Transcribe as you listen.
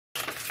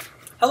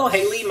Hello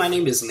Hailey, my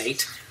name is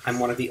Nate. I'm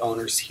one of the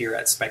owners here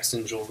at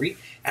Spexton Jewelry,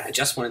 and I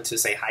just wanted to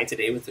say hi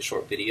today with a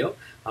short video.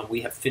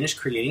 We have finished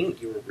creating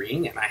your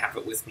ring, and I have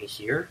it with me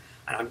here,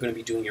 and I'm going to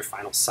be doing your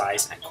final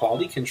size and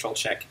quality control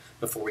check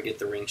before we get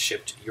the ring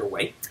shipped your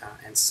way.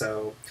 And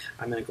so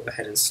I'm going to go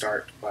ahead and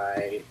start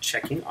by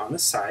checking on the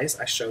size.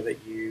 I show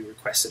that you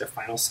requested a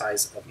final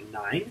size of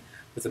 9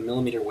 with a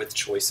millimeter width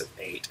choice of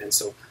 8, and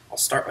so I'll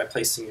start by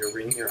placing your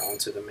ring here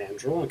onto the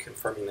mandrel and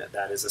confirming that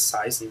that is a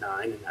size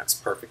 9 and that's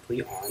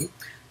perfectly on.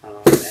 And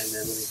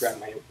then let me grab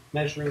my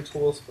measuring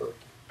tools for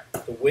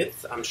the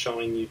width. I'm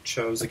showing you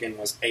chose again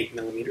was 8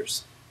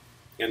 millimeters,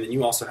 and then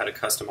you also had a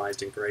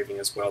customized engraving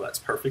as well. That's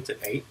perfect at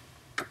 8.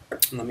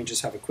 And let me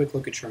just have a quick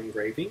look at your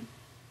engraving.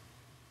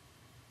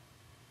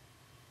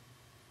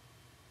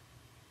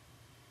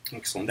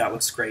 Excellent, that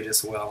looks great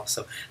as well.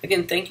 So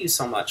again, thank you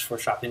so much for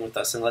shopping with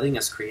us and letting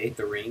us create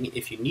the ring.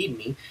 If you need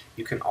me,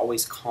 you can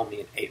always call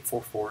me at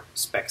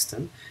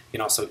 844-SPEXTON. You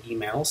can also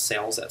email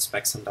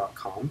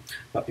sales@spexton.com.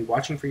 I'll be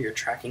watching for your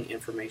tracking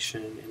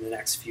information in the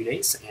next few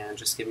days, and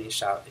just give me a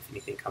shout if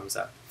anything comes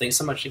up. Thanks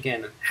so much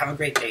again, and have a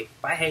great day.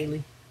 Bye,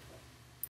 Hailey.